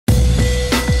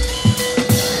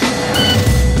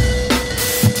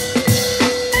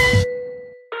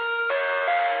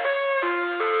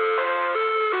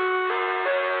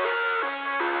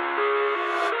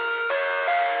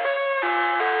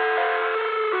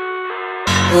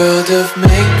world of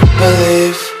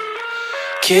make-believe.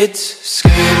 Kids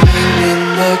screaming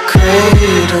in their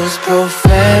cradles,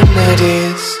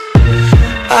 profanities.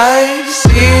 I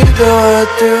see the world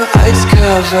through ice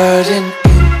covered in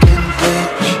ink and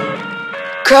bleach.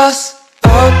 Cross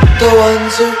out the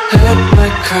ones who heard my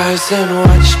cries and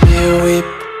watched me weep.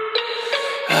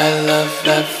 I love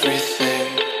everything.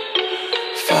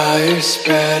 Fire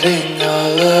spreading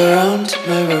all around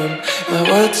my room. My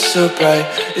world's so bright,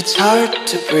 it's hard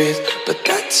to breathe, but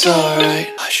that's alright.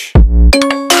 Hush.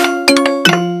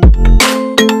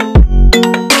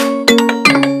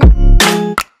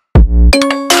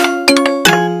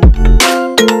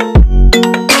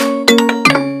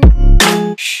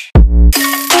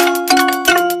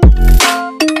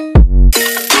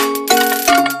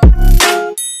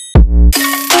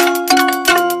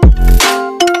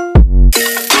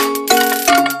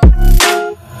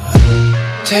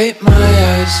 Take my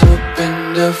eyes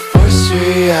open to force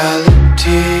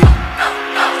reality.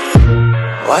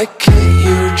 Why can't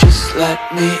you just let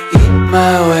me eat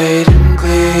my weight in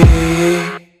glee?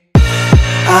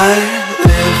 I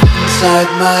live inside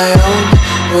my own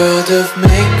world of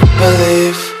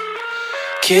make-believe.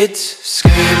 Kids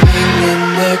screaming in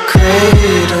their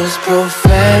cradles,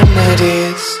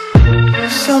 profanities.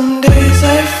 Some days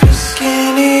I feel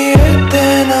skinnier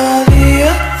than all the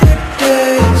other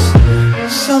days.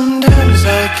 Sometimes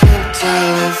I can't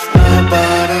tell if my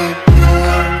body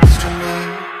belongs to me.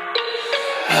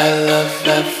 I love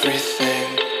everything.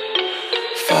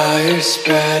 Fire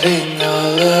spreading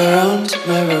all around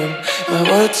my room. My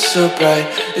world's so bright,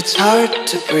 it's hard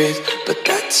to breathe, but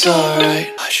that's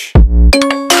alright. Hush.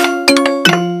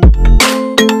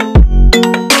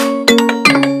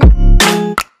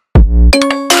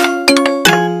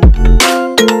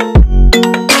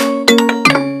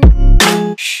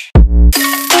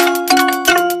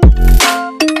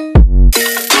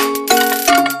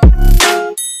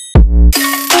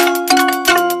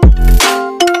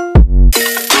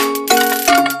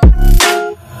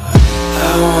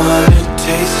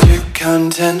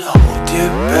 Content, hold your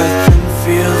breath and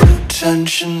feel the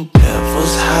tension.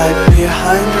 Devils hide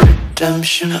behind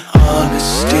redemption.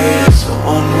 Honesty is a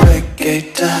one-way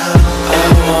gate to hell. I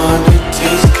wanna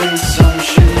taste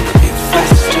consumption, breathe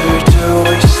faster to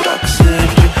waste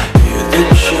oxygen. Hear the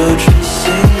children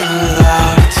sing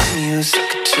aloud. It's music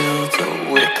till the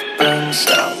wick burns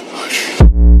out.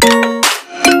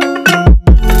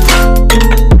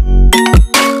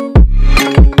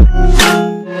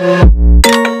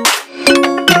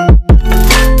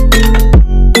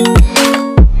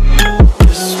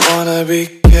 Be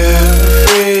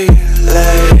carefree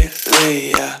lately,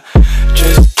 yeah.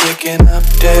 Just kicking up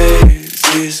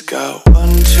daisies. Got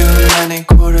one too many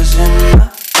quarters in my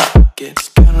pockets.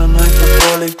 Counting like the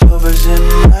four-leaf clovers in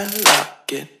my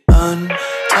locket.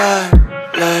 Untied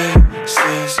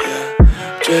laces, yeah.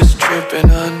 Just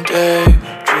tripping on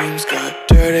daydreams. Got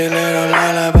dirty little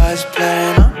lullabies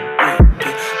playing on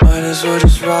repeat. Might as well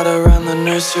just ride around the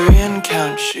nursery and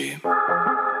count sheep.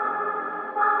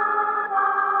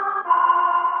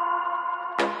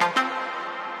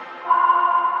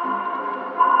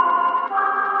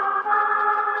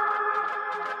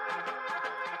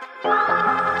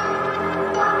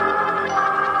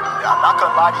 I'm not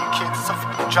gonna lie to you kids, it's a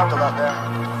f***ing jungle out there.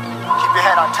 Keep your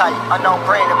head on tight, unknown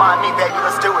brain and mind me, baby,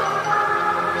 let's do it.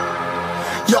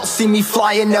 Y'all see me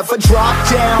flying, never drop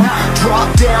down,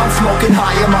 smoking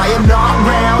high, I am not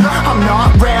round, I'm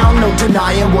not round, no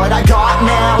denying what I got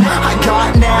now,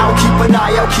 keep an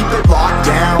eye out, keep it locked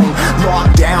down,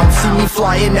 see me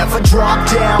flying, never drop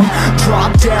down,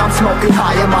 smoking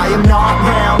high, I am not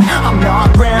round, I'm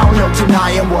not round, no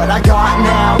denying what I got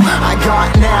now,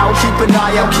 keep an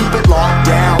eye out, keep it locked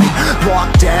down,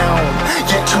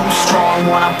 you're too strong,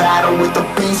 wanna battle with the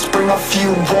beast, bring a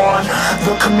few on,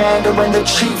 the commander and the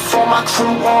chief for my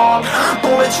crew on.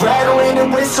 Bullets rattling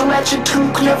and whistle at your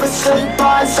toque. Never sleep,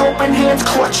 eyes open, hands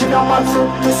clutching on my loop.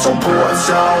 This a war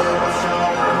zone.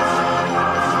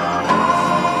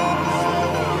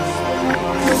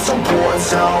 This a war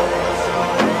zone.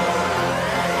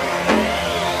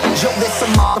 Yo, this a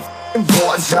motherfucking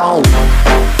war zone.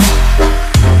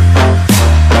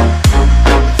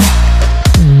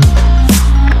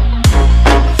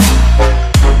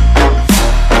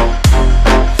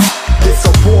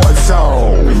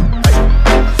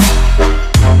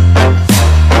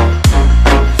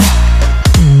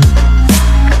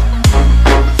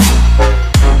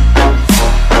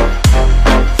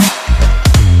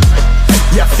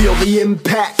 Feel the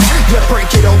impact, yeah, break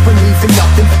it open, leaving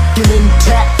nothing f***ing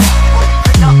intact.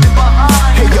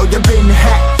 Hey yo, you been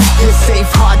hacked, you're safe,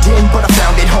 hard in, but I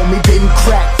found it, homie, been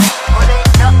cracked.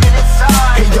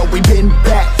 Hey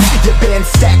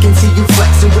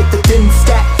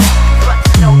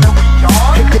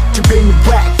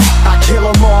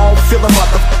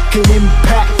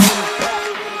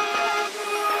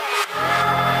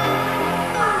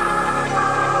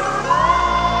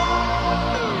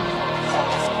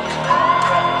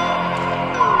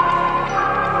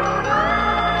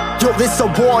Yo, this a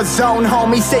war zone,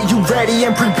 homie. Say you ready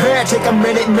and prepared. Take a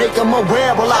minute, make them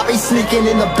aware. Well, I'll be sneaking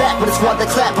in the back, but it's one to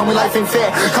clap. Homie, life ain't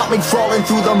fair. Caught me crawling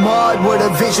through the mud where the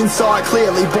vision saw it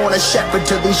clearly. Born a shepherd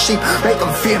to these sheep, make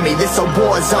them fear me. This a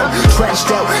war zone,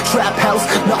 trenched out, trap house,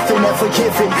 nothing ever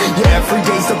given. Yeah, every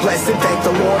day's a blessing. Thank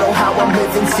the Lord, oh how I'm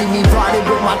living. See me riding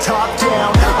with my top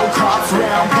down, oh cops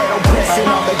round, pedal pressing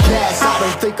on the gas. I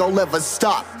don't think I'll ever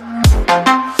stop.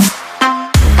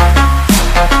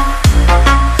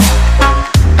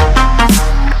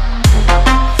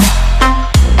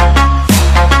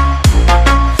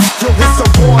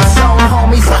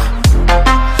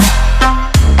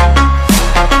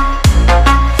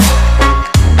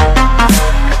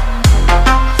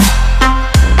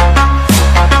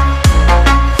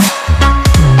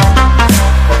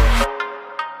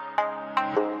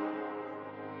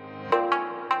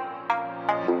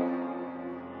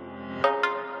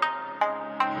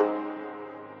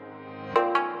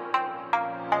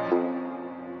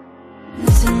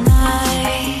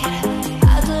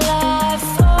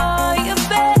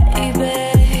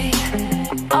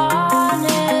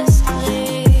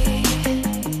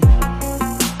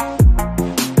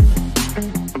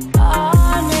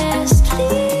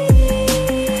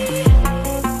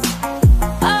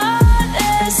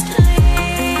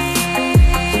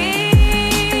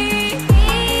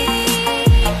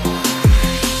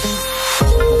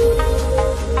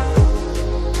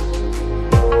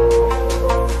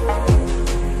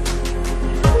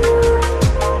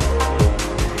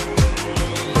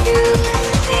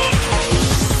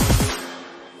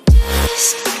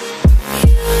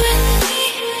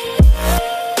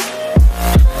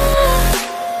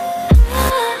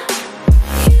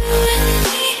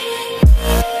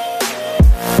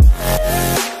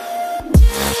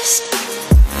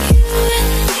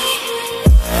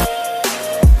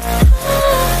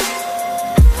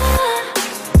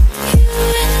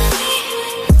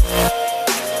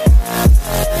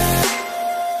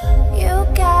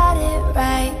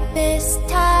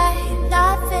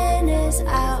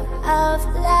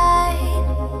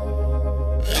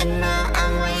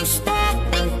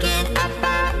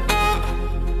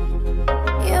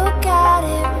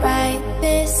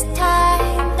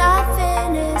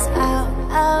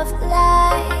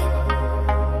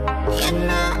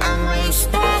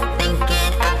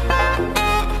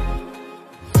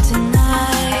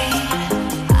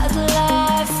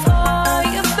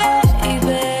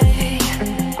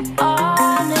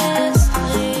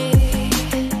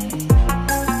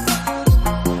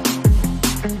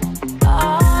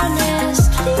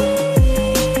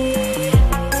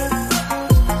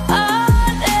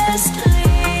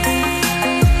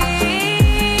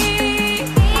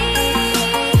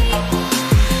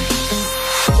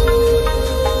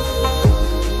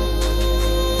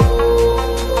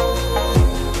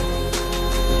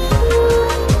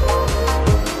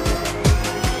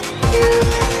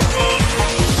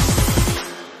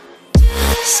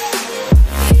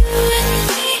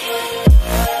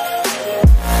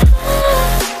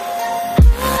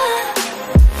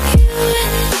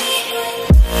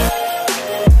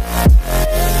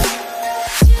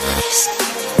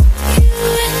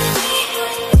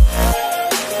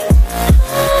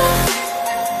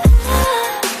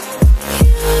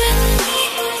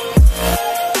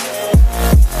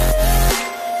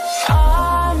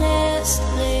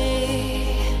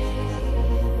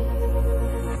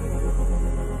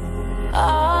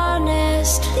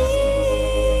 Honestly